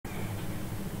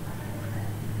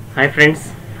Hi friends,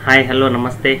 hi, hello,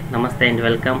 namaste and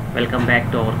welcome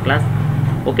back to our class.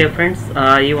 Okay friends,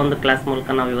 ಈ ಒಂದು class ಮೂಲಕ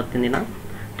ನಾವು ಇವತ್ತಿನ ದಿನ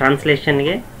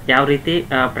ಟ್ರಾನ್ಸ್ಲೇಷನ್ಗೆ ಯಾವ ರೀತಿ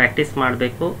ಪ್ರಾಕ್ಟೀಸ್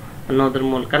ಮಾಡಬೇಕು ಅನ್ನೋದ್ರ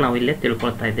ಮೂಲಕ ನಾವು ಇಲ್ಲೇ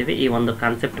ತಿಳ್ಕೊಳ್ತಾ ಇದ್ದೀವಿ ಈ ಒಂದು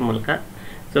ಕಾನ್ಸೆಪ್ಟ್ ಮೂಲಕ.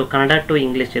 ಸೊ ಕನ್ನಡ ಟು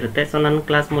ಇಂಗ್ಲೀಷ್ ಇರುತ್ತೆ. ಸೊ ನನ್ನ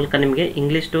ಕ್ಲಾಸ್ ಮೂಲಕ ನಿಮಗೆ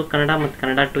ಇಂಗ್ಲೀಷ್ ಟು ಕನ್ನಡ ಮತ್ತು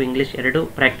ಕನ್ನಡ ಟು ಇಂಗ್ಲೀಷ್ ಎರಡು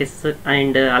practice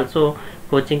and also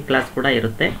coaching class ಕೂಡ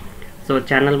ಇರುತ್ತೆ. ಸೊ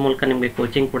ಚಾನಲ್ ಮೂಲಕ ನಿಮಗೆ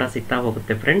ಕೋಚಿಂಗ್ ಕೂಡ ಸಿಗ್ತಾ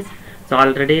ಹೋಗುತ್ತೆ ಫ್ರೆಂಡ್ಸ್. ಸೊ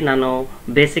ಆಲ್ರೆಡಿ ನಾನು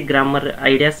ಬೇಸಿಕ್ ಗ್ರಾಮರ್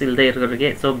ಐಡಿಯಾಸ್ ಇಲ್ಲದೆ ಇರೋರಿಗೆ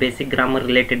ಸೊ ಬೇಸಿಕ್ ಗ್ರಾಮರ್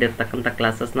ರಿಲೇಟೆಡ್ ಇರ್ತಕ್ಕಂಥ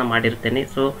ಕ್ಲಾಸಸ್ನ ಮಾಡಿರ್ತೇನೆ.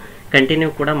 ಸೊ ಕಂಟಿನ್ಯೂ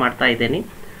ಕೂಡ ಮಾಡ್ತಾ ಇದ್ದೀನಿ.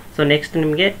 ಸೊ ನೆಕ್ಸ್ಟ್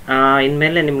ನಿಮಗೆ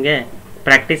ಇನ್ಮೇಲೆ ನಿಮಗೆ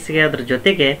ಪ್ರಾಕ್ಟೀಸ್ಗೆ ಅದ್ರ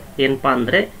ಜೊತೆಗೆ ಏನಪ್ಪ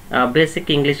ಅಂದರೆ ಬೇಸಿಕ್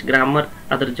ಇಂಗ್ಲೀಷ್ ಗ್ರಾಮರ್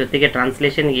ಅದ್ರ ಜೊತೆಗೆ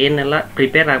ಟ್ರಾನ್ಸ್ಲೇಷನ್ಗೆ ಏನೆಲ್ಲ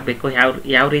ಪ್ರಿಪೇರ್ ಆಗಬೇಕು,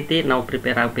 ಯಾವ ರೀತಿ ನಾವು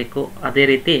ಪ್ರಿಪೇರ್ ಆಗಬೇಕು, ಅದೇ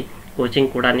ರೀತಿ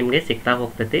ಕೋಚಿಂಗ್ ಕೂಡ ನಿಮಗೆ ಸಿಗ್ತಾ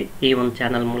ಹೋಗ್ತೈತಿ ಈ ಒಂದು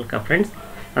ಚಾನಲ್ ಮೂಲಕ ಫ್ರೆಂಡ್ಸ್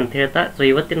ಅಂತ ಹೇಳ್ತಾ. ಸೊ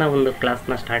ಇವತ್ತಿನ ಒಂದು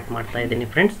ಕ್ಲಾಸ್ನ ಸ್ಟಾರ್ಟ್ ಮಾಡ್ತಾ ಇದ್ದೀನಿ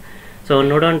ಫ್ರೆಂಡ್ಸ್. ಸೊ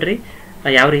ನೋಡೋಣ್ರಿ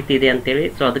ಯಾವ ರೀತಿ ಇದೆ ಅಂತೇಳಿ.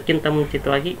 ಸೊ ಅದಕ್ಕಿಂತ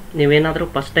ಮುಂಚಿತವಾಗಿ ನೀವೇನಾದರೂ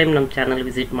ಫಸ್ಟ್ ಟೈಮ್ ನಮ್ಮ ಚಾನಲ್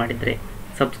ವಿಸಿಟ್ ಮಾಡಿದರೆ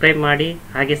ಸಬ್ಸ್ಕ್ರೈಬ್ ಮಾಡಿ,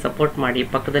 ಹಾಗೆ ಸಪೋರ್ಟ್ ಮಾಡಿ,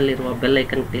 ಪಕ್ಕದಲ್ಲಿರುವ ಬೆಲ್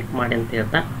ಐಕನ್ ಕ್ಲಿಕ್ ಮಾಡಿ ಅಂತ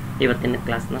ಹೇಳ್ತಾ ಇವತ್ತಿನ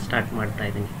ಕ್ಲಾಸ್ನ ಸ್ಟಾರ್ಟ್ ಮಾಡ್ತಾ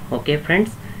ಇದ್ದೀನಿ. Okay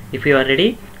friends, if you are ready,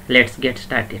 let's get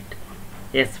start it.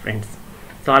 S friends,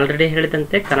 so already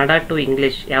ಹೇಳಿದಂತೆ ಕನ್ನಡ ಟು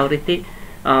ಇಂಗ್ಲೀಷ್ ಯಾವ ರೀತಿ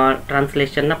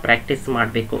ಟ್ರಾನ್ಸ್ಲೇಷನ್ನ ಪ್ರಾಕ್ಟೀಸ್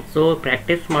ಮಾಡಬೇಕು. ಸೊ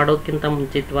ಪ್ರಾಕ್ಟೀಸ್ ಮಾಡೋದಕ್ಕಿಂತ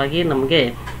ಮುಂಚಿತವಾಗಿ ನಮಗೆ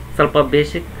ಸ್ವಲ್ಪ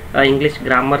ಬೇಸಿಕ್ ಇಂಗ್ಲೀಷ್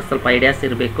ಗ್ರಾಮರ್ ಸ್ವಲ್ಪ ಐಡಿಯಾಸ್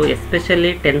ಇರಬೇಕು.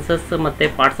 ಎಸ್ಪೆಷಲಿ ಟೆನ್ಸಸ್ ಮತ್ತು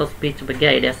ಪಾರ್ಟ್ಸ್ ಆಫ್ ಸ್ಪೀಚ್ ಬಗ್ಗೆ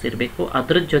ಐಡಿಯಾಸ್ ಇರಬೇಕು.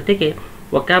 ಅದ್ರ ಜೊತೆಗೆ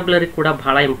ವೊಕ್ಯಾಬ್ಯುಲರಿ ಕೂಡ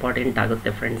ಭಾಳ ಇಂಪಾರ್ಟೆಂಟ್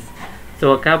ಆಗುತ್ತೆ ಫ್ರೆಂಡ್ಸ್. ಸೊ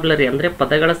ವೊಕ್ಯಾಬ್ಯುಲರಿ ಅಂದರೆ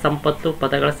ಪದಗಳ ಸಂಪತ್ತು,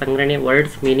 ಪದಗಳ ಸಂಗ್ರಹಣೆ,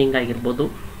 ವರ್ಡ್ಸ್ ಮೀನಿಂಗ್ ಆಗಿರ್ಬೋದು,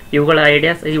 ಇವುಗಳ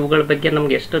ಐಡಿಯಾಸ್, ಇವುಗಳ ಬಗ್ಗೆ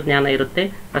ನಮ್ಗೆ ಎಷ್ಟು ಜ್ಞಾನ ಇರುತ್ತೆ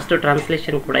ಅಷ್ಟು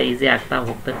ಟ್ರಾನ್ಸ್ಲೇಷನ್ ಕೂಡ ಈಸಿ ಆಗ್ತಾ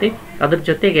ಹೋಗ್ತೈತಿ. ಅದ್ರ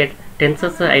ಜೊತೆಗೆ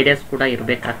ಟೆನ್ಸಸ್ ಐಡಿಯಾಸ್ ಕೂಡ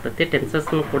ಇರಬೇಕಾಗ್ತೈತಿ.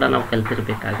 ಟೆನ್ಸಸ್ನು ಕೂಡ ನಾವು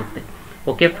ಕಲ್ತಿರ್ಬೇಕಾಗುತ್ತೆ.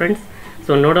 ಓಕೆ ಫ್ರೆಂಡ್ಸ್,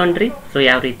 ಸೊ ನೋಡೋಣ್ರಿ ಸೊ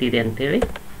ಯಾವ ರೀತಿ ಇದೆ ಅಂತೇಳಿ.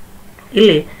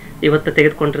 ಇಲ್ಲಿ ಇವತ್ತು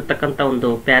ತೆಗೆದುಕೊಂಡಿರ್ತಕ್ಕಂಥ ಒಂದು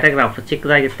ಪ್ಯಾರಾಗ್ರಾಫ್,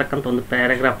 ಚಿಕ್ಕದಾಗಿರ್ತಕ್ಕಂಥ ಒಂದು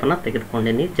ಪ್ಯಾರಾಗ್ರಾಫನ್ನು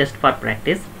ತೆಗೆದುಕೊಂಡಿನಿ just for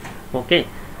practice. Okay,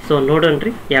 so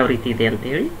ನೋಡೋಣ್ರಿ ಯಾವ ರೀತಿ ಇದೆ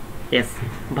ಅಂತೇಳಿ. ಎಸ್,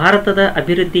 ಭಾರತದ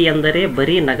ಅಭಿವೃದ್ಧಿ ಎಂದರೆ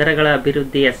ಬರೀ ನಗರಗಳ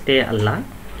ಅಭಿವೃದ್ಧಿ ಅಷ್ಟೇ ಅಲ್ಲ,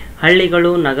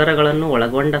 ಹಳ್ಳಿಗಳು ನಗರಗಳನ್ನು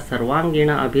ಒಳಗೊಂಡ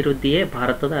ಸರ್ವಾಂಗೀಣ ಅಭಿವೃದ್ಧಿಯೇ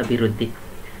ಭಾರತದ ಅಭಿವೃದ್ಧಿ.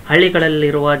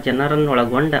 ಹಳ್ಳಿಗಳಲ್ಲಿರುವ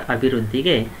ಜನರನ್ನೊಳಗೊಂಡ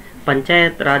ಅಭಿವೃದ್ಧಿಗೆ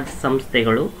ಪಂಚಾಯತ್ ರಾಜ್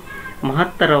ಸಂಸ್ಥೆಗಳು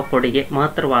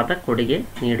ಮಹತ್ತರವಾದ ಕೊಡುಗೆ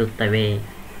ನೀಡುತ್ತವೆ.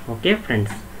 ಓಕೆ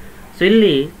ಫ್ರೆಂಡ್ಸ್, ಸೊ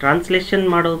ಇಲ್ಲಿ ಟ್ರಾನ್ಸ್ಲೇಷನ್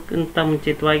ಮಾಡೋದಕ್ಕಿಂತ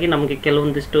ಮುಂಚಿತವಾಗಿ ನಮಗೆ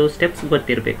ಕೆಲವೊಂದಿಷ್ಟು ಸ್ಟೆಪ್ಸ್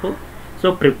ಗೊತ್ತಿರಬೇಕು. ಸೊ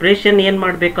ಪ್ರಿಪ್ರೇಷನ್ ಏನು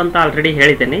ಮಾಡಬೇಕು ಅಂತ ಆಲ್ರೆಡಿ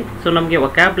ಹೇಳಿದ್ದೇನೆ. ಸೊ ನಮಗೆ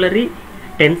ವೊಕ್ಯಾಬ್ಯುಲರಿ,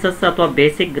 ಟೆನ್ಸಸ್ ಅಥವಾ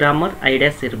ಬೇಸಿಕ್ ಗ್ರಾಮರ್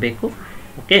ಐಡಿಯಾಸ್ ಇರಬೇಕು.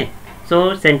 ಓಕೆ, ಸೊ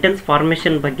ಸೆಂಟೆನ್ಸ್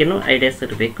ಫಾರ್ಮೇಷನ್ ಬಗ್ಗೆನೂ ಐಡಿಯಾಸ್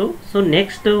ಇರಬೇಕು. ಸೊ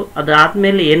ನೆಕ್ಸ್ಟು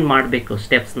ಅದಾದಮೇಲೆ ಏನು ಮಾಡಬೇಕು,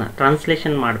 ಸ್ಟೆಪ್ಸ್ನ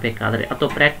ಟ್ರಾನ್ಸ್ಲೇಷನ್ ಮಾಡಬೇಕಾದ್ರೆ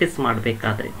ಅಥವಾ ಪ್ರಾಕ್ಟೀಸ್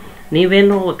ಮಾಡಬೇಕಾದ್ರೆ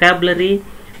ನೀವೇನು ವೊಕ್ಯಾಬ್ಯುಲರಿ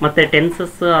ಮತ್ತು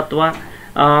ಟೆನ್ಸಸ್ ಅಥವಾ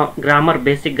ಗ್ರಾಮರ್,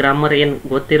 ಬೇಸಿಕ್ ಗ್ರಾಮರ್ ಏನು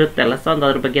ಗೊತ್ತಿರುತ್ತಲ್ಲ, ಸೊ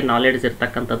ಅದ್ರ ಬಗ್ಗೆ ನಾಲೆಡ್ಜ್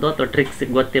ಇರ್ತಕ್ಕಂಥದ್ದು ಅಥವಾ ಟ್ರಿಕ್ಸ್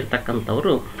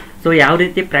ಗೊತ್ತಿರ್ತಕ್ಕಂಥವ್ರು ಸೊ ಯಾವ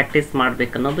ರೀತಿ ಪ್ರಾಕ್ಟೀಸ್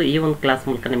ಮಾಡಬೇಕನ್ನೋದು ಈ ಒಂದು ಕ್ಲಾಸ್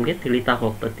ಮೂಲಕ ನಿಮಗೆ ತಿಳಿತಾ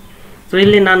ಹೋಗ್ತದೆ. ಸೊ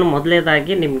ಇಲ್ಲಿ ನಾನು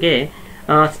ಮೊದಲೇದಾಗಿ ನಿಮಗೆ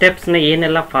ಸ್ಟೆಪ್ಸ್ನ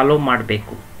ಏನೆಲ್ಲ ಫಾಲೋ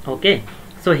ಮಾಡಬೇಕು, ಓಕೆ,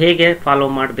 ಸೊ ಹೇಗೆ ಫಾಲೋ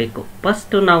ಮಾಡಬೇಕು.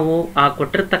 ಫಸ್ಟು ನಾವು ಆ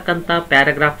ಕೊಟ್ಟಿರ್ತಕ್ಕಂಥ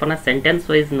ಪ್ಯಾರಾಗ್ರಾಫನ್ನು ಸೆಂಟೆನ್ಸ್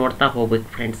ವೈಸ್ ನೋಡ್ತಾ ಹೋಗ್ಬೇಕು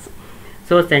ಫ್ರೆಂಡ್ಸ್.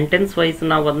 ಸೊ ಸೆಂಟೆನ್ಸ್ ವೈಸ್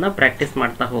ನಾವು ಅದನ್ನ ಪ್ರಾಕ್ಟೀಸ್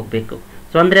ಮಾಡ್ತಾ ಹೋಗಬೇಕು.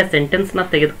 ಸೊ ಅಂದರೆ ಸೆಂಟೆನ್ಸ್ನ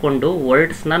ತೆಗೆದುಕೊಂಡು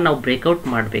ವರ್ಡ್ಸ್ನ ನಾವು ಬ್ರೇಕ್ಔಟ್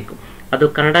ಮಾಡಬೇಕು. ಅದು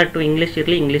ಕನ್ನಡ ಟು ಇಂಗ್ಲೀಷ್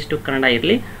ಇರಲಿ, ಇಂಗ್ಲೀಷ್ ಟು ಕನ್ನಡ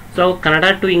ಇರಲಿ. ಸೊ ಕನ್ನಡ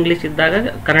ಟು ಇಂಗ್ಲೀಷ್ ಇದ್ದಾಗ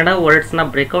ಕನ್ನಡ ವರ್ಡ್ಸ್ನ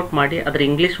ಬ್ರೇಕ್ಔಟ್ ಮಾಡಿ ಅದರ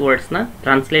ಇಂಗ್ಲೀಷ್ ವರ್ಡ್ಸ್ನ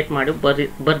ಟ್ರಾನ್ಸ್ಲೇಟ್ ಮಾಡಿ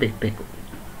ಬರೆದಿಡಬೇಕು.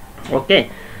 ಓಕೆ,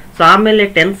 ಸೊ ಆಮೇಲೆ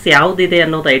ಟೆನ್ಸ್ ಯಾವುದಿದೆ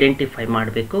ಅನ್ನೋದು ಐಡೆಂಟಿಫೈ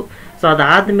ಮಾಡಬೇಕು. ಸೊ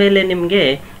ಅದಾದಮೇಲೆ ನಿಮಗೆ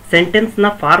ಸೆಂಟೆನ್ಸ್ನ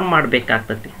ಫಾರ್ಮ್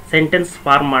ಮಾಡಬೇಕಾಗ್ತದೆ. ಸೆಂಟೆನ್ಸ್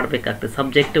ಫಾರ್ಮ್ ಮಾಡಬೇಕಾಗ್ತದೆ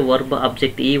ಸಬ್ಜೆಕ್ಟ್, ವರ್ಬ್,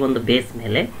 ಅಬ್ಜೆಕ್ಟ್ ಈ ಒಂದು ಬೇಸ್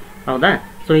ಮೇಲೆ. ಹೌದಾ?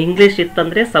 ಸೊ ಇಂಗ್ಲೀಷ್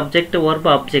ಇತ್ತಂದರೆ subject,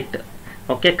 verb, object.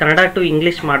 Okay, Kannada to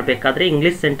English ಮಾಡಬೇಕಾದ್ರೆ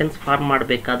ಇಂಗ್ಲೀಷ್ ಸೆಂಟೆನ್ಸ್ ಫಾರ್ಮ್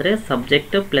ಮಾಡಬೇಕಾದ್ರೆ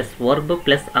subject plus verb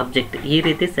plus object ಈ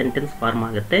ರೀತಿ ಸೆಂಟೆನ್ಸ್ ಫಾರ್ಮ್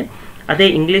ಆಗುತ್ತೆ. ಅದೇ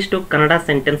ಇಂಗ್ಲೀಷ್ ಟು ಕನ್ನಡ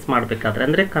ಸೆಂಟೆನ್ಸ್ ಮಾಡಬೇಕಾದ್ರೆ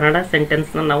ಅಂದರೆ ಕನ್ನಡ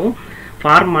ಸೆಂಟೆನ್ಸ್ನ ನಾವು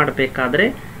ಫಾರ್ಮ್ ಮಾಡಬೇಕಾದ್ರೆ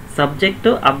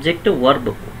ಸಬ್ಜೆಕ್ಟು, ಅಬ್ಜೆಕ್ಟ್,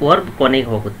 ವರ್ಬ್ ಕೊನೆಗೆ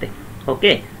ಹೋಗುತ್ತೆ.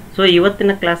 ಓಕೆ, ಸೊ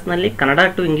ಇವತ್ತಿನ ಕ್ಲಾಸ್ನಲ್ಲಿ ಕನ್ನಡ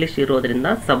ಟು ಇಂಗ್ಲೀಷ್ ಇರೋದ್ರಿಂದ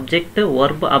ಸಬ್ಜೆಕ್ಟ್,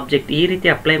 ವರ್ಬ್, ಅಬ್ಜೆಕ್ಟ್ ಈ ರೀತಿ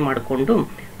ಅಪ್ಲೈ ಮಾಡಿಕೊಂಡು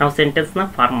ನಾವು ಸೆಂಟೆನ್ಸ್ನ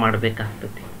ಫಾರ್ಮ್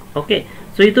ಮಾಡಬೇಕಾಗ್ತದೆ. ಓಕೆ,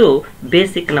 ಸೊ ಇದು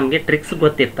ಬೇಸಿಕ್ ನಮಗೆ ಟ್ರಿಕ್ಸ್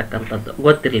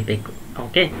ಗೊತ್ತಿರಬೇಕು.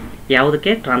 ಓಕೆ,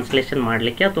 ಯಾವುದಕ್ಕೆ ಟ್ರಾನ್ಸ್ಲೇಷನ್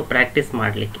ಮಾಡಲಿಕ್ಕೆ ಅಥವಾ ಪ್ರಾಕ್ಟೀಸ್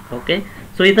ಮಾಡಲಿಕ್ಕೆ. ಓಕೆ,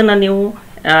 ಸೊ ಇದನ್ನು ನೀವು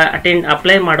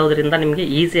ಅಪ್ಲೈ ಮಾಡೋದ್ರಿಂದ ನಿಮಗೆ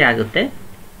ಈಸಿ ಆಗುತ್ತೆ.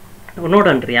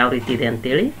 ನೋಡೋಣ್ರಿ ಯಾವ ರೀತಿ ಇದೆ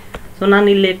ಅಂತೇಳಿ. ಸೊ ನಾನು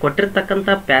ಇಲ್ಲಿ ಕೊಟ್ಟಿರ್ತಕ್ಕಂಥ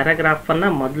ಪ್ಯಾರಾಗ್ರಾಫನ್ನು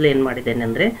ಮೊದಲು ಏನು ಮಾಡಿದ್ದೇನೆ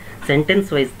ಅಂದರೆ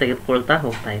ಸೆಂಟೆನ್ಸ್ ವೈಸ್ ತೆಗೆದುಕೊಳ್ತಾ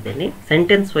ಹೋಗ್ತಾ ಇದ್ದೀನಿ.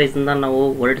 ಸೆಂಟೆನ್ಸ್ ವೈಸಿಂದ ನಾವು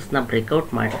ವರ್ಡ್ಸ್ನ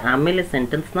ಬ್ರೇಕ್ಔಟ್ ಮಾಡಿ ಆಮೇಲೆ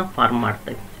ಸೆಂಟೆನ್ಸ್ನ ಫಾರ್ಮ್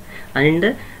ಮಾಡ್ತೇವೆ ಆ್ಯಂಡ್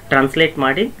ಟ್ರಾನ್ಸ್ಲೇಟ್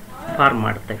ಮಾಡಿ ಫಾರ್ಮ್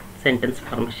ಮಾಡ್ತೇವೆ, ಸೆಂಟೆನ್ಸ್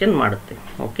ಫಾರ್ಮೇಷನ್ ಮಾಡುತ್ತೇವೆ.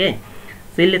 ಓಕೆ,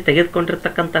 ಸೊ ಇಲ್ಲಿ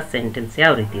ತೆಗೆದುಕೊಂಡಿರ್ತಕ್ಕಂಥ ಸೆಂಟೆನ್ಸ್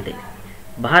ಯಾವ ರೀತಿ ಇದೆ.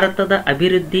 ಭಾರತದ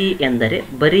ಅಭಿವೃದ್ಧಿ ಎಂದರೆ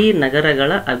ಬರೀ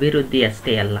ನಗರಗಳ ಅಭಿವೃದ್ಧಿ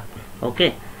ಅಷ್ಟೇ ಅಲ್ಲ. ಓಕೆ,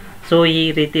 ಸೊ ಈ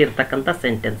ರೀತಿ ಇರ್ತಕ್ಕಂಥ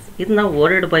ಸೆಂಟೆನ್ಸ್ ಇದನ್ನ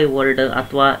ವರ್ಡ್ ಬೈ ವರ್ಡ್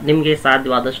ಅಥವಾ ನಿಮಗೆ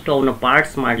ಸಾಧ್ಯವಾದಷ್ಟು ಅವನ್ನ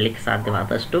ಪಾರ್ಟ್ಸ್ ಮಾಡಲಿಕ್ಕೆ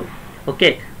ಸಾಧ್ಯವಾದಷ್ಟು. ಓಕೆ,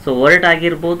 ಸೊ ವರ್ಡ್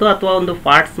ಆಗಿರ್ಬೋದು ಅಥವಾ ಒಂದು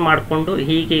ಪಾರ್ಟ್ಸ್ ಮಾಡಿಕೊಂಡು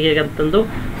ಹೀಗೆ ಅಂತಂದು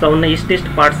ಸೊ ಅವನ್ನ ಇಷ್ಟಿಷ್ಟು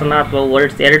ಪಾರ್ಟ್ಸನ್ನು ಅಥವಾ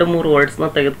ವರ್ಡ್ಸ್ 2-3 ವರ್ಡ್ಸ್ನ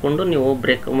ತೆಗೆದುಕೊಂಡು ನೀವು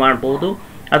ಬ್ರೇಕ್ ಮಾಡ್ಬೋದು.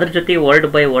 ಅದ್ರ ಜೊತೆ ವರ್ಡ್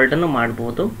ಬೈ ವರ್ಡನ್ನು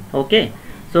ಮಾಡ್ಬೋದು. ಓಕೆ,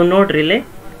 ಸೊ ನೋಡ್ರಿ ಇಲ್ಲೇ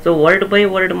ಸೊ ವರ್ಡ್ ಬೈ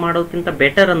ವರ್ಡ್ ಮಾಡೋಕ್ಕಿಂತ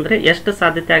ಬೆಟರ್ ಅಂದರೆ ಎಷ್ಟು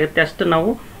ಸಾಧ್ಯತೆ ಆಗುತ್ತೆ ಅಷ್ಟು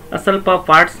ನಾವು ಸ್ವಲ್ಪ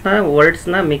ಪಾರ್ಟ್ಸ್ನ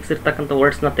ವರ್ಡ್ಸ್ನ ಮಿಕ್ಸ್ ಇರ್ತಕ್ಕಂಥ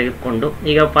ವರ್ಡ್ಸ್ನ ತೆಗೆದುಕೊಂಡು,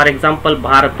 ಈಗ ಫಾರ್ ಎಕ್ಸಾಂಪಲ್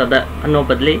ಭಾರತದ ಅನ್ನೋ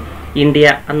ಬದಲಿ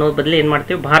ಇಂಡಿಯಾ ಅನ್ನೋ ಬದಲಿ ಏನು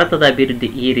ಮಾಡ್ತೀವಿ, ಭಾರತದ ಅಭಿವೃದ್ಧಿ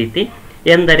ಈ ರೀತಿ,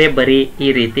 ಎಂದರೆ ಬರೀ ಈ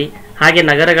ರೀತಿ, ಹಾಗೆ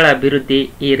ನಗರಗಳ ಅಭಿವೃದ್ಧಿ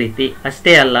ಈ ರೀತಿ,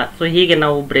 ಅಷ್ಟೇ ಅಲ್ಲ. ಸೊ ಹೀಗೆ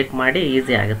ನಾವು ಬ್ರೇಕ್ ಮಾಡಿ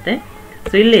ಈಸಿ ಆಗುತ್ತೆ.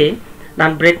 ಸೊ ಇಲ್ಲಿ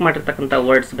ನಾನು ಬ್ರೇಕ್ ಮಾಡಿರ್ತಕ್ಕಂಥ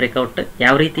ವರ್ಡ್ಸ್ ಬ್ರೇಕ್ಔಟ್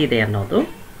ಯಾವ ರೀತಿ ಇದೆ ಅನ್ನೋದು,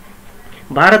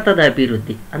 ಭಾರತದ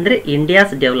ಅಭಿವೃದ್ಧಿ ಅಂದರೆ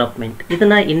ಇಂಡಿಯಾಸ್ ಡೆವಲಪ್ಮೆಂಟ್,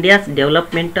 ಇದನ್ನು ಇಂಡಿಯಾಸ್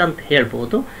ಡೆವಲಪ್ಮೆಂಟ್ ಅಂತ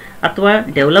ಹೇಳ್ಬೋದು ಅಥವಾ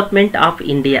ಡೆವಲಪ್ಮೆಂಟ್ ಆಫ್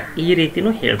ಇಂಡಿಯಾ ಈ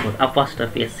ರೀತಿನೂ ಹೇಳ್ಬೋದು.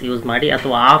 ಅಪಾಸ್ಟ್ರಫಿ ಎಸ್ ಯೂಸ್ ಮಾಡಿ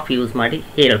ಅಥವಾ ಆಫ್ ಯೂಸ್ ಮಾಡಿ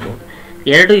ಹೇಳ್ಬೋದು.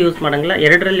 ಎರಡು ಯೂಸ್ ಮಾಡಂಗಿಲ್ಲ,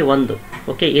 ಎರಡರಲ್ಲಿ ಒಂದು.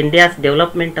 ಓಕೆ, ಇಂಡಿಯಾಸ್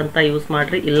ಡೆವಲಪ್ಮೆಂಟ್ ಅಂತ ಯೂಸ್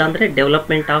ಮಾಡಿರಿ, ಇಲ್ಲಾಂದರೆ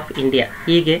ಡೆವಲಪ್ಮೆಂಟ್ ಆಫ್ ಇಂಡಿಯಾ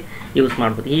ಹೀಗೆ ಯೂಸ್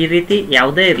ಮಾಡ್ಬೋದು. ಈ ರೀತಿ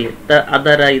ಯಾವುದೇ ಇರಲಿ,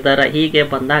 ಅದರ ಇದರ ಹೀಗೆ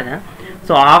ಬಂದಾಗ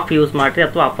ಸೊ ಆಫ್ ಯೂಸ್ ಮಾಡಿರಿ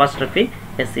ಅಥವಾ ಅಪಾಸ್ಟ್ರಫಿ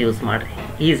ಎಸ್ ಯೂಸ್ ಮಾಡಿರಿ,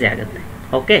 ಈಸಿ ಆಗುತ್ತೆ.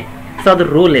 ಓಕೆ, ಸೊ ಅದು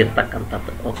ರೂಲ್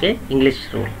ಇರ್ತಕ್ಕಂಥದ್ದು. Okay, English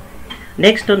rule.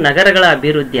 ನೆಕ್ಸ್ಟ್ ನಗರಗಳ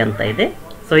ಅಭಿವೃದ್ಧಿ ಅಂತ ಇದೆ.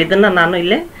 ಸೊ ಇದನ್ನು ನಾನು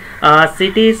ಇಲ್ಲೇ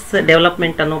ಸಿಟೀಸ್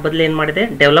ಡೆವಲಪ್ಮೆಂಟ್ ಅನ್ನೋ ಬದಲು ಏನು ಮಾಡಿದೆ,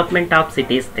 development of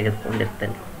cities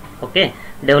ತೆಗೆದುಕೊಂಡಿರ್ತೇನೆ. Okay,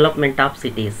 development of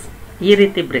cities ಈ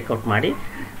ರೀತಿ ಬ್ರೇಕ್ಔಟ್ ಮಾಡಿ.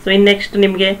 ಸೊ ಇನ್ನು ನೆಕ್ಸ್ಟ್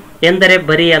ನಿಮಗೆ ಎಂದರೆ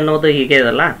ಬರೀ ಅನ್ನೋದು ಹೀಗೆ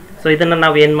ಇದಲ್ಲ. ಸೊ ಇದನ್ನು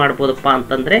ನಾವು ಏನು ಮಾಡ್ಬೋದಪ್ಪ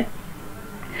ಅಂತಂದರೆ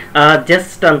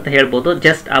ಜಸ್ಟ್ ಅಂತ ಹೇಳ್ಬೋದು,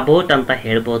 ಜಸ್ಟ್ ಅಬೌಟ್ ಅಂತ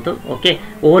ಹೇಳ್ಬೋದು. ಓಕೆ,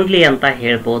 ಓನ್ಲಿ ಅಂತ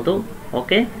ಹೇಳ್ಬೋದು.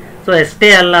 ಓಕೆ, ಸೊ ಅಷ್ಟೇ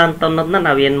ಅಲ್ಲ ಅಂತ ಅನ್ನೋದನ್ನ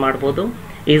ನಾವು ಏನು ಮಾಡ್ಬೋದು,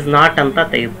 ಈಸ್ ನಾಟ್ ಅಂತ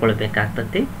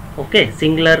ತೆಗೆದುಕೊಳ್ಬೇಕಾಗ್ತತಿ. ಓಕೆ,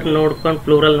 ಸಿಂಗ್ಯುಲರ್ ನೋಡ್ಕೊಂಡು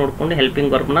ಪ್ಲೂರಲ್ ನೋಡ್ಕೊಂಡು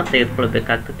ಹೆಲ್ಪಿಂಗ್ ವರ್ಬ್ನ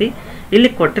ತೆಗೆದುಕೊಳ್ಬೇಕಾಗ್ತತಿ. ಇಲ್ಲಿ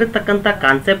ಕೊಟ್ಟಿರ್ತಕ್ಕಂಥ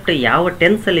ಕಾನ್ಸೆಪ್ಟ್ ಯಾವ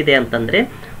ಟೆನ್ಸಲ್ಲಿದೆ ಅಂತಂದರೆ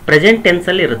ಪ್ರೆಸೆಂಟ್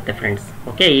ಟೆನ್ಸಲ್ಲಿ ಇರುತ್ತೆ ಫ್ರೆಂಡ್ಸ್.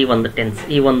 ಓಕೆ, ಈ ಒಂದು ಟೆನ್ಸ್,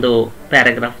 ಈ ಒಂದು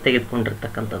ಪ್ಯಾರಾಗ್ರಾಫ್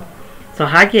ತೆಗೆದುಕೊಂಡಿರ್ತಕ್ಕಂಥದ್ದು. ಸೊ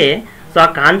ಹಾಗೆ ಸೊ ಆ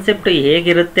ಕಾನ್ಸೆಪ್ಟ್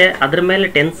ಹೇಗಿರುತ್ತೆ ಅದ್ರ ಮೇಲೆ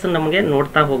ಟೆನ್ಸ್ ನಮಗೆ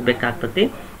ನೋಡ್ತಾ ಹೋಗಬೇಕಾಗ್ತತಿ.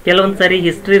 ಕೆಲವೊಂದು ಸಾರಿ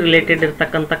ಹಿಸ್ಟ್ರಿ ರಿಲೇಟೆಡ್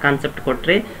ಇರ್ತಕ್ಕಂಥ ಕಾನ್ಸೆಪ್ಟ್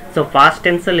ಕೊಟ್ಟರೆ ಸೊ ಫಾಸ್ಟ್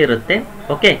ಟೆನ್ಸಲ್ಲಿ ಇರುತ್ತೆ.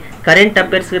 ಓಕೆ, ಕರೆಂಟ್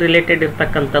ಅಫೇರ್ಸ್ಗೆ ರಿಲೇಟೆಡ್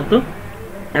ಇರ್ತಕ್ಕಂಥದ್ದು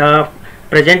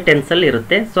ಪ್ರೆಸೆಂಟ್ ಟೆನ್ಸಲ್ಲಿ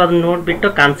ಇರುತ್ತೆ. ಸೊ ಅದನ್ನ ನೋಡಿಬಿಟ್ಟು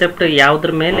ಕಾನ್ಸೆಪ್ಟ್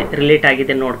ಯಾವುದ್ರ ಮೇಲೆ ರಿಲೇಟ್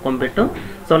ಆಗಿದೆ ನೋಡ್ಕೊಂಡ್ಬಿಟ್ಟು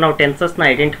ಸೊ ನಾವು ಟೆನ್ಸಸ್ನ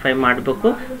ಐಡೆಂಟಿಫೈ ಮಾಡಬೇಕು.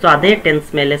 ಸೊ ಅದೇ ಟೆನ್ಸ್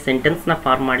ಮೇಲೆ ಸೆಂಟೆನ್ಸ್ನ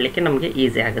ಫಾರ್ಮ್ ಮಾಡಲಿಕ್ಕೆ ನಮಗೆ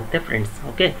ಈಸಿ ಆಗುತ್ತೆ ಫ್ರೆಂಡ್ಸ್.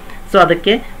 ಓಕೆ, ಸೊ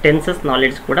ಅದಕ್ಕೆ ಟೆನ್ಸಸ್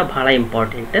ನಾಲೆಡ್ಜ್ ಕೂಡ ಭಾಳ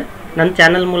ಇಂಪಾರ್ಟೆಂಟ್. ನನ್ನ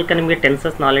ಚಾನಲ್ ಮೂಲಕ ನಿಮಗೆ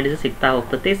ಟೆನ್ಸಸ್ ನಾಲೆಡ್ಜ್ ಸಿಗ್ತಾ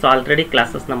ಹೋಗ್ತೈತಿ. ಸೊ ಆಲ್ರೆಡಿ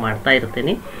ಕ್ಲಾಸಸ್ನ ಮಾಡ್ತಾ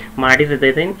ಇರ್ತೀನಿ,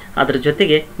 ಮಾಡಿರಿದ್ದೀನಿ, ಅದ್ರ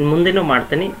ಜೊತೆಗೆ ಮುಂದೆನೂ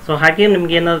ಮಾಡ್ತೀನಿ. ಸೊ ಹಾಗೆ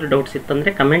ನಿಮ್ಗೆ ಏನಾದರೂ ಡೌಟ್ಸ್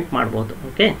ಇತ್ತಂದರೆ ಕಮೆಂಟ್ ಮಾಡ್ಬೋದು.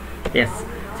 Okay, S.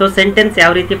 ಸೊ ಸೆಂಟೆನ್ಸ್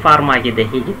ಯಾವ ರೀತಿ ಫಾರ್ಮ್ ಆಗಿದೆ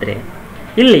ಹೀಗಿದ್ರೆ,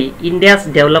 ಇಲ್ಲಿ ಇಂಡಿಯಾಸ್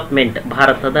ಡೆವಲಪ್ಮೆಂಟ್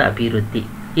ಭಾರತದ ಅಭಿವೃದ್ಧಿ,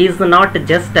 is not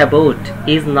just about,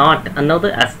 is not ಅನ್ನೋದು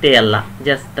ಅಷ್ಟೇ ಅಲ್ಲ,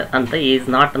 ಜಸ್ಟ್ ಅಂತ ಈಸ್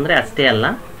ನಾಟ್ ಅಂದರೆ ಅಷ್ಟೇ ಅಲ್ಲ,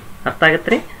 ಅರ್ಥ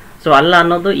ಆಗತ್ತೆ ರೀ. ಸೊ ಅಲ್ಲ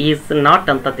ಅನ್ನೋದು ಈಸ್ ನಾಟ್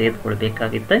ಅಂತ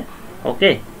ತೆಗೆದುಕೊಳ್ಬೇಕಾಗಿತ್ತೆ.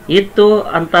 ಓಕೆ, ಇತ್ತು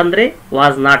ಅಂತಂದರೆ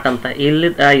ವಾಸ್ ನಾಟ್ ಅಂತ,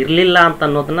 ಇರಲಿಲ್ಲ ಅಂತ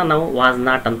ಅನ್ನೋದನ್ನ ನಾವು ವಾಸ್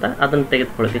ನಾಟ್ ಅಂತ ಅದನ್ನು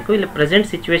ತೆಗೆದುಕೊಳ್ಬೇಕು. ಇಲ್ಲಿ ಪ್ರೆಸೆಂಟ್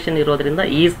ಸಿಚುವೇಶನ್ ಇರೋದ್ರಿಂದ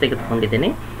ಈಸ್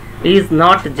ತೆಗೆದುಕೊಂಡಿದ್ದೀನಿ. ಈಸ್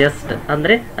ನಾಟ್ ಜಸ್ಟ್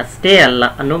ಅಂದರೆ ಅಷ್ಟೇ ಅಲ್ಲ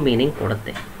ಅನ್ನೋ ಮೀನಿಂಗ್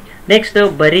ಕೊಡುತ್ತೆ. ನೆಕ್ಸ್ಟ್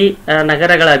ಬರೀ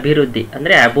ನಗರಗಳ ಅಭಿವೃದ್ಧಿ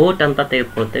ಅಂದರೆ ಅಬೌಟ್ ಅಂತ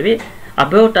ತೆಗೆದುಕೊಳ್ತೇವೆ.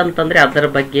 ಅಬೌಟ್ ಅಂತಂದರೆ ಅದರ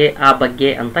ಬಗ್ಗೆ, ಆ ಬಗ್ಗೆ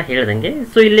ಅಂತ ಹೇಳ್ದಂಗೆ.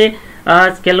 ಸೊ ಇಲ್ಲಿ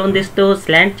ಕೆಲವೊಂದಿಷ್ಟು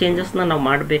ಸ್ಲ್ಯಾಂಟ್ ಚೇಂಜಸ್ನ ನಾವು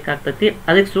ಮಾಡಬೇಕಾಗ್ತೈತಿ.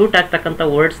 ಅದಕ್ಕೆ ಸೂಟ್ ಆಗ್ತಕ್ಕಂಥ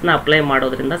ವರ್ಡ್ಸ್ನ ಅಪ್ಲೈ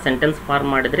ಮಾಡೋದ್ರಿಂದ ಸೆಂಟೆನ್ಸ್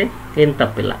ಫಾರ್ಮ್ ಮಾಡಿದರೆ ಏನು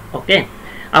ತಪ್ಪಿಲ್ಲ. Okay,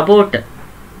 about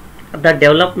the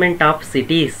development of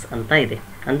cities ಅಂತ ಇದೆ,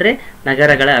 ಅಂದರೆ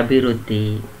ನಗರಗಳ ಅಭಿವೃದ್ಧಿ.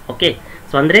 ಓಕೆ,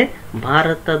 ಸೊ ಅಂದರೆ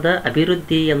ಭಾರತದ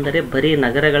ಅಭಿವೃದ್ಧಿ ಎಂದರೆ ಬರೀ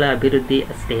ನಗರಗಳ ಅಭಿವೃದ್ಧಿ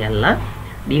ಅಷ್ಟೇ ಅಲ್ಲ.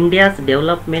 India's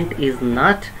development is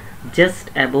not just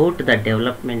about the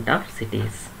development of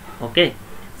cities. Okay,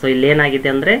 so ಇಲ್ಲೇನಾಗಿದೆ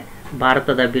ಅಂದರೆ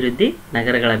ಭಾರತದ ಅಭಿವೃದ್ಧಿ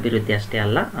ನಗರಗಳ ಅಭಿವೃದ್ಧಿ ಅಷ್ಟೇ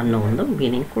ಅಲ್ಲ ಅನ್ನೋ ಒಂದು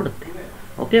ಮೀನಿಂಗ್ ಕೊಡುತ್ತೆ.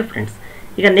 ಓಕೆ ಫ್ರೆಂಡ್ಸ್,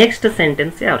 ಈಗ ನೆಕ್ಸ್ಟ್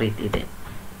ಸೆಂಟೆನ್ಸ್ ಯಾವ ರೀತಿ ಇದೆ,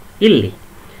 ಇಲ್ಲಿ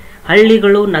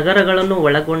ಹಳ್ಳಿಗಳು ನಗರಗಳನ್ನು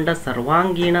ಒಳಗೊಂಡ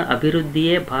ಸರ್ವಾಂಗೀಣ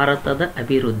ಅಭಿವೃದ್ಧಿಯೇ ಭಾರತದ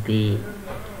ಅಭಿವೃದ್ಧಿ.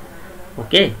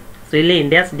 ಓಕೆ, ಸೊ ಇಲ್ಲಿ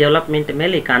ಇಂಡಿಯಾಸ್ ಡೆವಲಪ್ಮೆಂಟ್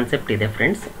ಮೇಲೆ ಈ ಕಾನ್ಸೆಪ್ಟ್ ಇದೆ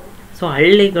ಫ್ರೆಂಡ್ಸ್. ಸೊ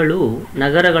ಹಳ್ಳಿಗಳು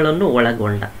ನಗರಗಳನ್ನು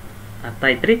ಒಳಗೊಂಡ, ಅರ್ಥ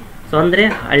ಆಯ್ತ್ರಿ. ಸೊ ಅಂದರೆ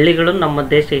ಹಳ್ಳಿಗಳು ನಮ್ಮ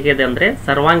ದೇಶ ಹೇಗಿದೆ ಅಂದರೆ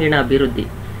ಸರ್ವಾಂಗೀಣ ಅಭಿವೃದ್ಧಿ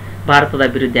ಭಾರತದ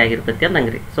ಅಭಿವೃದ್ಧಿ ಆಗಿರ್ತೈತಿ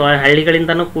ಅಂದಂಗ್ರಿ. ಸೊ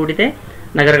ಹಳ್ಳಿಗಳಿಂದನೂ ಕೂಡಿದೆ,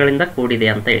 ನಗರಗಳಿಂದ ಕೂಡಿದೆ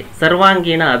ಅಂತ ಹೇಳಿ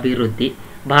ಸರ್ವಾಂಗೀಣ ಅಭಿವೃದ್ಧಿ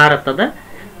ಭಾರತದ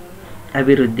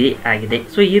ಅಭಿವೃದ್ಧಿ ಆಗಿದೆ.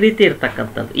 ಸೊ ಈ ರೀತಿ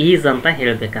ಇರ್ತಕ್ಕಂಥದ್ದು ಈಸ್ ಅಂತ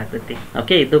ಹೇಳಬೇಕಾಗ್ತೈತಿ.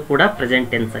 ಓಕೆ, ಇದು ಕೂಡ ಪ್ರೆಸೆಂಟ್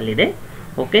ಟೆನ್ಸಲ್ಲಿದೆ.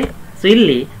 ಓಕೆ, ಸೊ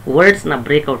ಇಲ್ಲಿ ವರ್ಡ್ಸ್ನ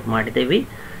ಬ್ರೇಕ್ಔಟ್ ಮಾಡಿದ್ದೇವೆ.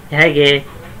 ಹೇಗೆ,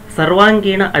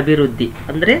 ಸರ್ವಾಂಗೀಣ ಅಭಿವೃದ್ಧಿ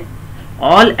ಅಂದರೆ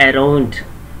all around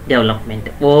development,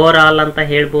 over all ಅಂತ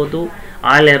ಹೇಳ್ಬೋದು,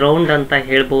 ಆಲ್ ಅರೌಂಡ್ ಅಂತ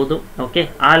ಹೇಳ್ಬೋದು. ಓಕೆ,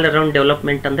 ಆಲ್ ಅರೌಂಡ್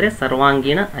ಡೆವಲಪ್ಮೆಂಟ್ ಅಂದರೆ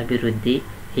ಸರ್ವಾಂಗೀಣ ಅಭಿವೃದ್ಧಿ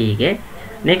ಹೀಗೆ.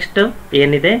 ನೆಕ್ಸ್ಟ್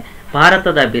ಏನಿದೆ,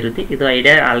 ಭಾರತದ ಅಭಿವೃದ್ಧಿ, ಇದು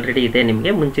ಐಡಿಯಾ ಆಲ್ರೆಡಿ ಇದೆ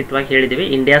ನಿಮಗೆ, ಮುಂಚಿತವಾಗಿ ಹೇಳಿದ್ದೀವಿ.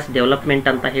 ಇಂಡಿಯಾಸ್ ಡೆವಲಪ್ಮೆಂಟ್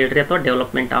ಅಂತ ಹೇಳ್ರಿ ಅಥವಾ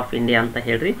ಡೆವಲಪ್ಮೆಂಟ್ ಆಫ್ ಇಂಡಿಯಾ ಅಂತ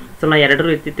ಹೇಳ್ರಿ. ಸೊ ನಾನು ಎರಡು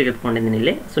ರೀತಿ ತೆಗೆದುಕೊಂಡಿದ್ದೀನಿ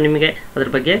ಇಲ್ಲಿ. ಸೊ ನಿಮಗೆ ಅದ್ರ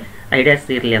ಬಗ್ಗೆ ಐಡಿಯಾಸ್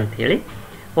ಇರಲಿ ಅಂತ ಹೇಳಿ.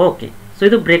 ಓಕೆ, ಸೊ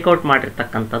ಇದು ಬ್ರೇಕ್ಔಟ್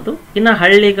ಮಾಡಿರ್ತಕ್ಕಂಥದ್ದು. ಇನ್ನು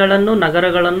ಹಳ್ಳಿಗಳನ್ನು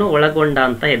ನಗರಗಳನ್ನು ಒಳಗೊಂಡ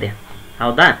ಅಂತ ಇದೆ,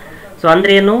 ಹೌದಾ. ಸೊ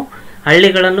ಅಂದರೆ ಏನು,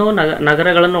 ಹಳ್ಳಿಗಳನ್ನು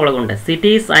ನಗರಗಳನ್ನು ಒಳಗೊಂಡ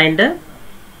ಸಿಟೀಸ್ ಆ್ಯಂಡ್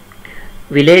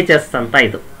ವಿಲೇಜಸ್ ಅಂತ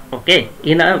ಇದು. ಓಕೆ,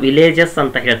 ಇನ್ನು ವಿಲೇಜಸ್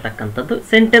ಅಂತ ಹೇಳ್ತಕ್ಕಂಥದ್ದು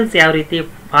ಸೆಂಟೆನ್ಸ್ ಯಾವ ರೀತಿ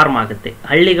ಫಾರ್ಮ್ ಆಗುತ್ತೆ,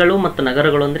 ಹಳ್ಳಿಗಳು ಮತ್ತು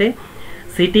ನಗರಗಳು ಅಂದರೆ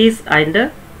ಸಿಟೀಸ್ ಆ್ಯಂಡ್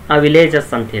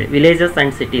ವಿಲೇಜಸ್ ಅಂತೇಳಿ, ವಿಲೇಜಸ್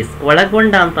ಆ್ಯಂಡ್ ಸಿಟೀಸ್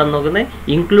ಒಳಗೊಂಡ ಅಂತ ಅನ್ನೋದನ್ನೇ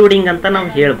ಇನ್ಕ್ಲೂಡಿಂಗ್ ಅಂತ ನಾವು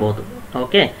ಹೇಳ್ಬೋದು.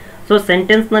 ಓಕೆ, ಸೊ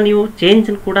ಸೆಂಟೆನ್ಸ್ನ ನೀವು ಚೇಂಜ್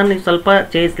ಕೂಡ ನೀವು ಸ್ವಲ್ಪ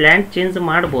ಸ್ಲ್ಯಾಂಡ್ ಚೇಂಜ್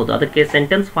ಮಾಡ್ಬೋದು, ಅದಕ್ಕೆ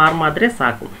ಸೆಂಟೆನ್ಸ್ ಫಾರ್ಮ್ ಆದರೆ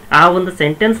ಸಾಕು, ಆ ಒಂದು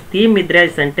ಸೆಂಟೆನ್ಸ್ ಥೀಮ್ ಇದ್ದರೆ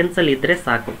ಸೆಂಟೆನ್ಸಲ್ಲಿ ಇದ್ದರೆ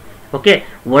ಸಾಕು. ಓಕೆ,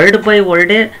 ವರ್ಡ್ ಬೈ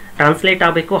ವರ್ಡೇ ಟ್ರಾನ್ಸ್ಲೇಟ್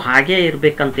ಆಗಬೇಕು ಹಾಗೇ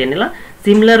ಇರಬೇಕಂತೇನಿಲ್ಲ.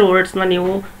 ಸಿಮಿಲರ್ ವರ್ಡ್ಸ್ನ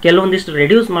ನೀವು ಕೆಲವೊಂದಿಷ್ಟು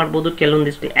ರೆಡ್ಯೂಸ್ ಮಾಡ್ಬೋದು,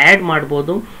 ಕೆಲವೊಂದಿಷ್ಟು ಆ್ಯಡ್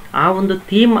ಮಾಡ್ಬೋದು. ಆ ಒಂದು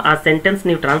ಥೀಮ್, ಆ ಸೆಂಟೆನ್ಸ್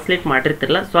ನೀವು ಟ್ರಾನ್ಸ್ಲೇಟ್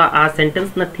ಮಾಡಿರ್ತಿರಲ್ಲ, ಸೊ ಆ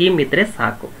ಸೆಂಟೆನ್ಸ್ನ ಥೀಮ್ ಇದ್ದರೆ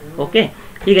ಸಾಕು. ಓಕೆ,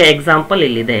 ಈಗ ಎಕ್ಸಾಂಪಲ್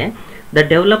ಇಲ್ಲಿದೆ, ದ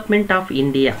ಡೆವಲಪ್ಮೆಂಟ್ ಆಫ್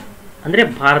ಇಂಡಿಯಾ ಅಂದರೆ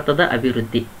ಭಾರತದ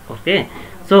ಅಭಿವೃದ್ಧಿ. Okay,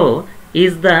 so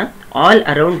is the all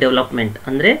around development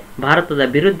ಅಂದರೆ ಭಾರತದ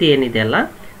ಅಭಿವೃದ್ಧಿ ಏನಿದೆಯಲ್ಲ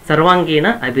ಸರ್ವಾಂಗೀಣ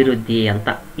ಅಭಿವೃದ್ಧಿ ಅಂತ.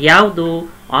 ಯಾವುದು?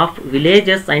 Of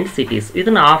villages and cities.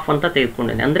 ಇದನ್ನು ಆಫ್ ಅಂತ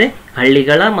ತೆಗೆದುಕೊಂಡೇನೆ, ಅಂದರೆ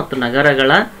ಹಳ್ಳಿಗಳ ಮತ್ತು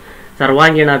ನಗರಗಳ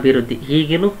ಸರ್ವಾಂಗೀಣ ಅಭಿವೃದ್ಧಿ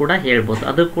ಹೀಗೇನೂ ಕೂಡ ಹೇಳ್ಬೋದು,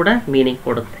 ಅದು ಕೂಡ ಮೀನಿಂಗ್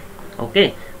ಕೊಡುತ್ತೆ. Okay,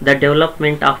 the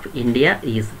development of India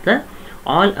is the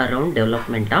all around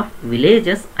development of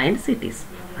villages and cities.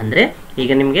 ಅಂದರೆ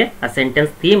ಈಗ ನಿಮಗೆ ಆ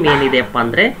ಸೆಂಟೆನ್ಸ್ ಥೀಮ್ ಏನಿದೆಯಪ್ಪ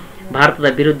ಅಂದರೆ ಭಾರತದ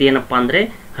ಅಭಿವೃದ್ಧಿ ಏನಪ್ಪ ಅಂದರೆ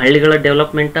ಹಳ್ಳಿಗಳ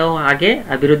ಡೆವಲಪ್ಮೆಂಟು ಹಾಗೆ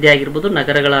ಅಭಿವೃದ್ಧಿ ಆಗಿರ್ಬೋದು,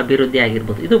 ನಗರಗಳ ಅಭಿವೃದ್ಧಿ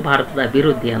ಆಗಿರ್ಬೋದು. ಇದು ಭಾರತದ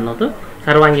ಅಭಿವೃದ್ಧಿ ಅನ್ನೋದು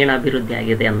ಸರ್ವಾಂಗೀಣ ಅಭಿವೃದ್ಧಿ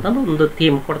ಆಗಿದೆ ಅಂತ ಒಂದು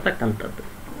ಥೀಮ್ ಕೊಡ್ತಕ್ಕಂಥದ್ದು.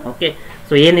 ಓಕೆ,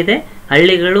 ಸೊ ಏನಿದೆ,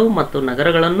 ಹಳ್ಳಿಗಳು ಮತ್ತು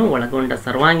ನಗರಗಳನ್ನು ಒಳಗೊಂಡ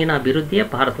ಸರ್ವಾಂಗೀಣ ಅಭಿವೃದ್ಧಿಯ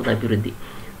ಭಾರತದ ಅಭಿವೃದ್ಧಿ.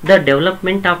 The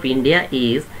development of India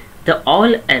is the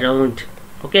all around.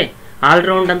 Okay, all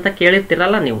round ಅಂತ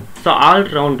ಕೇಳಿರ್ತಿರಲ್ಲ ನೀವು, ಸೊ ಆಲ್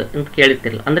ರೌಂಡ್ ಅಂತ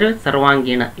ಕೇಳಿರ್ತಿರಲ್ಲ, ಅಂದರೆ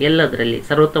ಸರ್ವಾಂಗೀಣ, ಎಲ್ಲದರಲ್ಲಿ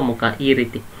ಸರ್ವತೋಮುಖ ಈ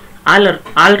ರೀತಿ.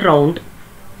 All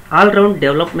round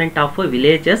development of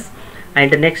villages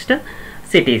and next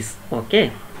cities. Okay,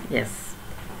 S.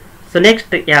 So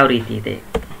next ಯಾವ ರೀತಿ ಇದೆ?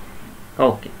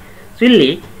 ಓಕೆ, ಸೊ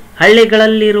ಇಲ್ಲಿ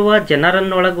ಹಳ್ಳಿಗಳಲ್ಲಿರುವ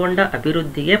ಜನರನ್ನೊಳಗೊಂಡ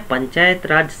ಅಭಿವೃದ್ಧಿಗೆ ಪಂಚಾಯತ್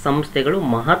ರಾಜ್ ಸಂಸ್ಥೆಗಳು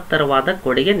ಮಹತ್ತರವಾದ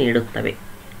ಕೊಡುಗೆ ನೀಡುತ್ತವೆ.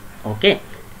 ಓಕೆ,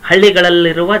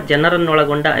 ಹಳ್ಳಿಗಳಲ್ಲಿರುವ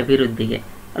ಜನರನ್ನೊಳಗೊಂಡ ಅಭಿವೃದ್ಧಿಗೆ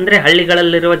ಅಂದರೆ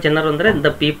ಹಳ್ಳಿಗಳಲ್ಲಿರುವ ಜನರು ಅಂದರೆ ದ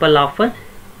ಪೀಪಲ್ ಆಫ್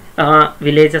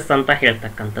ವಿಲೇಜಸ್ ಅಂತ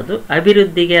ಹೇಳ್ತಕ್ಕಂಥದ್ದು,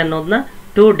 ಅಭಿವೃದ್ಧಿಗೆ ಅನ್ನೋದನ್ನ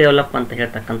ಟು ಡೆವಲಪ್ ಅಂತ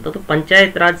ಹೇಳ್ತಕ್ಕಂಥದ್ದು.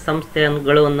 ಪಂಚಾಯತ್ ರಾಜ್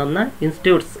ಸಂಸ್ಥೆಗಳು ಅನ್ನೋದನ್ನ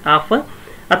ಇನ್ಸ್ಟಿಟ್ಯೂಟ್ಸ್ ಆಫ್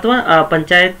ಅಥವಾ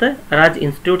ಪಂಚಾಯತ್ ರಾಜ್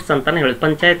ಇನ್ಸ್ಟಿಟ್ಯೂಟ್ಸ್ ಅಂತಾನೆ ಹೇಳಿ,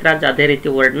 ಪಂಚಾಯತ್ ರಾಜ್ ಅದೇ ರೀತಿ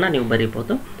ವರ್ಡ್ನ ನೀವು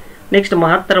ಬರೀಬೋದು. ನೆಕ್ಸ್ಟ್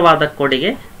ಮಹತ್ತರವಾದ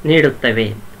ಕೊಡುಗೆ ನೀಡುತ್ತವೆ.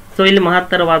 ಸೊ ಇಲ್ಲಿ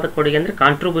ಮಹತ್ತರವಾದ ಕೊಡುಗೆ ಅಂದರೆ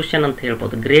ಕಾಂಟ್ರಿಬ್ಯೂಷನ್ ಅಂತ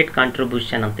ಹೇಳ್ಬೋದು, ಗ್ರೇಟ್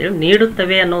ಕಾಂಟ್ರಿಬ್ಯೂಷನ್ ಅಂತೇಳಿ.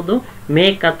 ನೀಡುತ್ತವೆ ಅನ್ನೋದು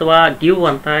ಮೇಕ್ ಅಥವಾ ಗಿವ್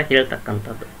ಅಂತ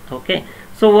ಹೇಳ್ತಕ್ಕಂಥದ್ದು. ಓಕೆ,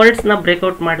 ಸೊ ವರ್ಡ್ಸ್ನ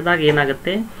ಬ್ರೇಕ್ಔಟ್ ಮಾಡಿದಾಗ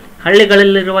ಏನಾಗುತ್ತೆ,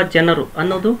 ಹಳ್ಳಿಗಳಲ್ಲಿರುವ ಜನರು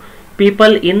ಅನ್ನೋದು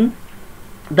people in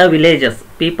the villages,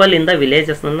 people in the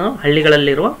villages ಅನ್ನೋ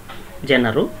ಹಳ್ಳಿಗಳಲ್ಲಿರುವ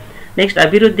ಜನರು. ನೆಕ್ಸ್ಟ್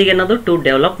ಅಭಿವೃದ್ಧಿಗೆ ಅನ್ನೋದು ಟು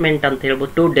ಡೆವಲಪ್ಮೆಂಟ್ ಅಂತ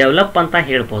ಹೇಳ್ಬೋದು, ಟು ಡೆವಲಪ್ ಅಂತ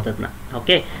ಹೇಳ್ಬೋದು ಅದನ್ನ.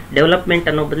 ಓಕೆ, ಡೆವಲಪ್ಮೆಂಟ್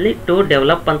ಅನ್ನೋ ಬದಲಿ ಟು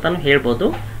ಡೆವಲಪ್ ಅಂತಾನು ಹೇಳ್ಬೋದು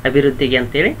ಅಭಿವೃದ್ಧಿಗೆ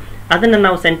ಅಂತೇಳಿ. ಅದನ್ನು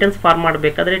ನಾವು ಸೆಂಟೆನ್ಸ್ ಫಾರ್ಮ್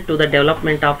ಮಾಡಬೇಕಾದ್ರೆ ಟು ದ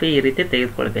ಡೆವಲಪ್ಮೆಂಟ್ ಆಫ್ ಈ ರೀತಿ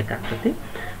ತೆಗೆದುಕೊಳ್ಬೇಕಾಗ್ತದೆ.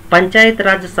 ಪಂಚಾಯತ್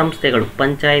ರಾಜ್ ಸಂಸ್ಥೆಗಳು,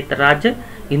 ಪಂಚಾಯತ್ ರಾಜ್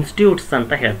ಇನ್ಸ್ಟಿಟ್ಯೂಟ್ಸ್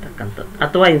ಅಂತ ಹೇಳ್ತಕ್ಕಂಥದ್ದು,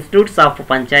 ಅಥವಾ ಇನ್ಸ್ಟಿಟ್ಯೂಟ್ಸ್ ಆಫ್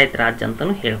ಪಂಚಾಯತ್ ರಾಜ್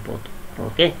ಅಂತಲೂ ಹೇಳ್ಬೋದು.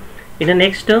 ಓಕೆ, ಇನ್ನು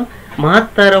ನೆಕ್ಸ್ಟ್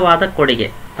ಮಹತ್ತರವಾದ ಕೊಡುಗೆ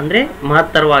ಅಂದರೆ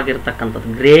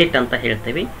ಮಹತ್ತರವಾಗಿರ್ತಕ್ಕಂಥದ್ದು ಗ್ರೇಟ್ ಅಂತ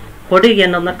ಹೇಳ್ತೀವಿ. ಕೊಡುಗೆ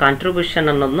ಅನ್ನೋದನ್ನ ಕಾಂಟ್ರಿಬ್ಯೂಷನ್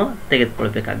ಅನ್ನೋದನ್ನು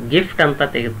ತೆಗೆದುಕೊಳ್ಬೇಕಾಗ ಗಿಫ್ಟ್ ಅಂತ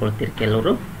ತೆಗೆದುಕೊಳ್ತೀರಿ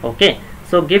ಕೆಲವರು. ಓಕೆ,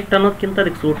 ಸೊ ಗಿಫ್ಟ್ ಅನ್ನೋದಕ್ಕಿಂತ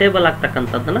ಅದಕ್ಕೆ ಸೂಟೇಬಲ್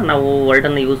ಆಗ್ತಕ್ಕಂಥದ್ದನ್ನು ನಾವು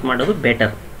ವರ್ಡನ್ನು ಯೂಸ್ ಮಾಡೋದು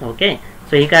ಬೆಟರ್. ಓಕೆ,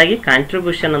 ಸೊ ಹೀಗಾಗಿ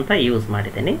ಕಾಂಟ್ರಿಬ್ಯೂಷನ್ ಅಂತ ಯೂಸ್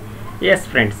ಮಾಡಿದ್ದೇನೆ. ಎಸ್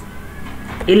ಫ್ರೆಂಡ್ಸ್,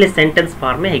 ಇಲ್ಲಿ ಸೆಂಟೆನ್ಸ್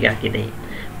ಫಾರ್ಮೇ ಹೀಗೆ ಹಾಕಿದೆ,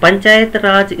 ಪಂಚಾಯತ್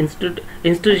ರಾಜ್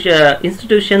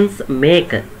ಇನ್ಸ್ಟಿಟ್ಯೂಷನ್ಸ್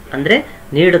ಮೇಕ್ ಅಂದರೆ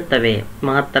ನೀಡುತ್ತವೆ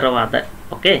ಮಹತ್ತರವಾದ.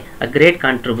 Okay, a great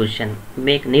contribution.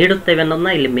 Make ನೀಡುತ್ತವೆ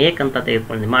ಅನ್ನೋದನ್ನ ಇಲ್ಲಿ ಮೇಕ್ ಅಂತ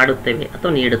ತೆಗೆದುಕೊಂಡು ಮಾಡುತ್ತವೆ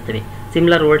ಅಥವಾ ನೀಡುತ್ತವೆ,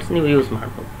 ಸಿಮಿಲರ್ ವರ್ಡ್ಸ್ ನೀವು ಯೂಸ್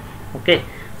ಮಾಡ್ಬೋದು. ಓಕೆ,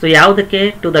 ಸೊ ಯಾವುದಕ್ಕೆ?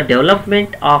 To the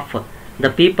development of the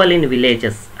people in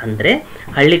villages ಅಂದರೆ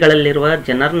ಹಳ್ಳಿಗಳಲ್ಲಿರುವ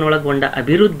ಜನರನ್ನೊಳಗೊಂಡ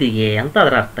ಅಭಿವೃದ್ಧಿಗೆ ಅಂತ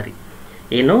ಅದರ ಅರ್ಥ ರೀ.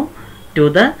 ಏನು? To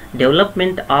the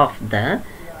development of the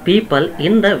people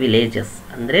in the villages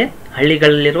ಅಂದರೆ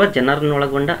ಹಳ್ಳಿಗಳಲ್ಲಿರುವ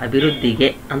ಜನರನ್ನೊಳಗೊಂಡ ಅಭಿವೃದ್ಧಿಗೆ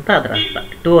ಅಂತ ಅದರ ಅರ್ಥ.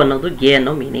 ಟು ಅನ್ನೋದು ಗೆ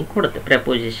ಅನ್ನೋ ಮೀನಿಂಗ್ ಕೊಡುತ್ತೆ,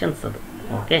 ಪ್ರೆಪೋಸಿಷನ್ಸ್ ಅದು.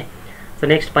 Okay, so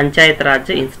next panchayat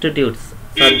Raj institutes,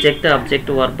 subject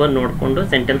object verb ನೋಡಿಕೊಂಡು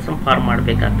ಸೆಂಟೆನ್ಸ್ ಫಾರ್ಮ್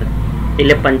ಮಾಡಬೇಕಾಗ್ತದೆ.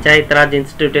 ಇಲ್ಲಿ ಪಂಚಾಯತ್ ರಾಜ್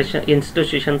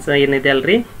ಇನ್ಸ್ಟಿಟ್ಯೂಷನ್ಸ್ ಏನಿದೆ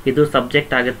ಅಲ್ರಿ, ಇದು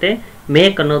ಸಬ್ಜೆಕ್ಟ್ ಆಗುತ್ತೆ.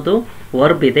 ಮೇಕ್ ಅನ್ನೋದು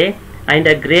ವರ್ಬ್ ಇದೆ. And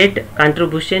a great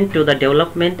contribution to the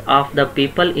development of the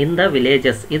people in the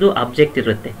villages, ಇದು ಅಬ್ಜೆಕ್ಟ್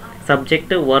ಇರುತ್ತೆ.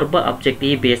 ಸಬ್ಜೆಕ್ಟ್ ವರ್ಬ್ ಅಬ್ಜೆಕ್ಟ್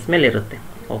ಈ ಬೇಸ್ ಮೇಲೆ ಇರುತ್ತೆ.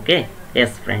 Okay,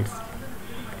 S friends.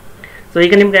 ಸೊ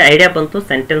ಈಗ ನಿಮಗೆ ಐಡಿಯಾ ಬಂತು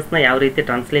ಸೆಂಟೆನ್ಸ್ನ ಯಾವ ರೀತಿ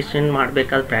ಟ್ರಾನ್ಸ್ಲೇಷನ್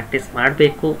ಮಾಡಬೇಕಾದ್ರೆ ಪ್ರಾಕ್ಟೀಸ್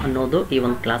ಮಾಡಬೇಕು ಅನ್ನೋದು ಈ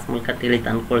ಒಂದು ಕ್ಲಾಸ್ ಮೂಲಕ ತಿಳಿದು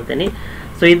ಅಂದ್ಕೊಳ್ತೇನೆ.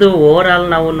 ಸೊ ಇದು ಓವರ್ ಆಲ್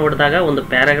ನಾವು ನೋಡಿದಾಗ ಒಂದು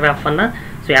ಪ್ಯಾರಾಗ್ರಾಫನ್ನು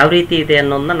ಸೊ ಯಾವ ರೀತಿ ಇದೆ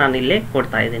ಅನ್ನೋದನ್ನ ನಾನು ಇಲ್ಲೇ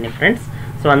ಕೊಡ್ತಾ ಇದ್ದೀನಿ ಫ್ರೆಂಡ್ಸ್.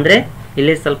 ಸೊ ಅಂದರೆ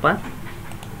ಇಲ್ಲಿ ಸ್ವಲ್ಪ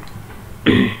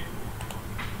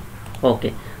ಓಕೆ,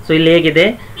 ಸೊ ಇಲ್ಲಿ ಹೇಗಿದೆ,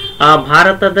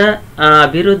 ಭಾರತದ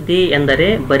ಅಭಿವೃದ್ಧಿ ಎಂದರೆ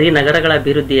ಬರೀ ನಗರಗಳ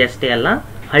ಅಭಿವೃದ್ಧಿ ಅಷ್ಟೇ ಅಲ್ಲ,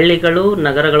 ಹಳ್ಳಿಗಳು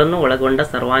ನಗರಗಳನ್ನು ಒಳಗೊಂಡ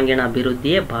ಸರ್ವಾಂಗೀಣ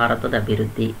ಅಭಿವೃದ್ಧಿಯೇ ಭಾರತದ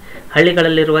ಅಭಿವೃದ್ಧಿ.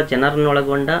 ಹಳ್ಳಿಗಳಲ್ಲಿರುವ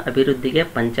ಜನರನ್ನೊಳಗೊಂಡ ಅಭಿವೃದ್ಧಿಗೆ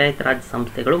ಪಂಚಾಯತ್ ರಾಜ್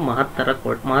ಸಂಸ್ಥೆಗಳು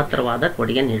ಮಹತ್ತರವಾದ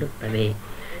ಕೊಡುಗೆ ನೀಡುತ್ತವೆ.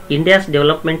 India's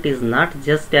development is not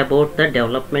just about the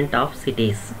development of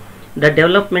cities. The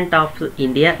development of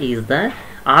India is the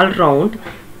all-round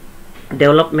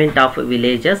development of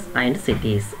villages and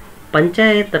cities.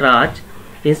 Panchayat Raj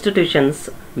institutions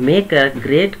make a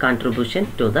great contribution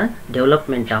to the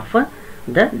development of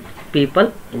the people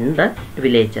in the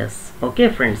villages. Okay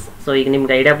friends, so ಈಗ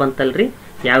ನಿಮ್ಗೆ idea ಬಂತಲ್ರಿ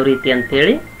ಯಾವ ರೀತಿ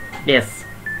ಅಂತೇಳಿ. S,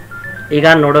 ಈಗ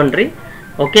ನೋಡೋಣ್ರಿ.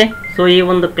 Okay, so ಈ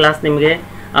ಒಂದು class ನಿಮಗೆ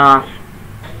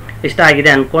ಇಷ್ಟ ಆಗಿದೆ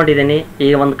ಅಂದ್ಕೊಂಡಿದ್ದೀನಿ. ಈ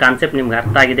ಒಂದು ಕಾನ್ಸೆಪ್ಟ್ ನಿಮ್ಗೆ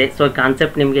ಅರ್ಥ ಆಗಿದೆ. ಸೊ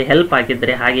ಕಾನ್ಸೆಪ್ಟ್ ನಿಮಗೆ ಹೆಲ್ಪ್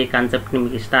ಆಗಿದ್ದರೆ, ಹಾಗೆ ಕಾನ್ಸೆಪ್ಟ್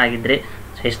ನಿಮ್ಗೆ ಇಷ್ಟ ಆಗಿದ್ದರೆ,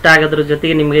 ಇಷ್ಟ ಆಗೋದ್ರ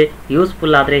ಜೊತೆಗೆ ನಿಮಗೆ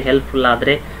ಯೂಸ್ಫುಲ್ ಆದರೆ, ಹೆಲ್ಪ್ಫುಲ್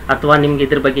ಆದರೆ, ಅಥವಾ ನಿಮ್ಗೆ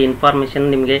ಇದ್ರ ಬಗ್ಗೆ ಇನ್ಫಾರ್ಮೇಷನ್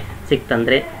ನಿಮಗೆ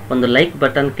ಸಿಕ್ತಂದರೆ ಒಂದು ಲೈಕ್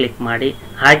ಬಟನ್ ಕ್ಲಿಕ್ ಮಾಡಿ,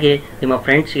 ಹಾಗೆ ನಿಮ್ಮ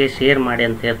ಫ್ರೆಂಡ್ಸ್ಗೆ ಶೇರ್ ಮಾಡಿ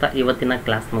ಅಂತ ಹೇಳ್ತಾ ಇವತ್ತಿನ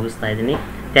ಕ್ಲಾಸ್ ಮುಗಿಸ್ತಾ ಇದ್ದೀನಿ.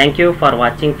 Thank you for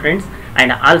watching friends,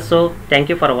 and also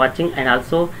thank you for watching and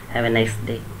also have A nice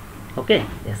day. Okay,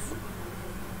 S.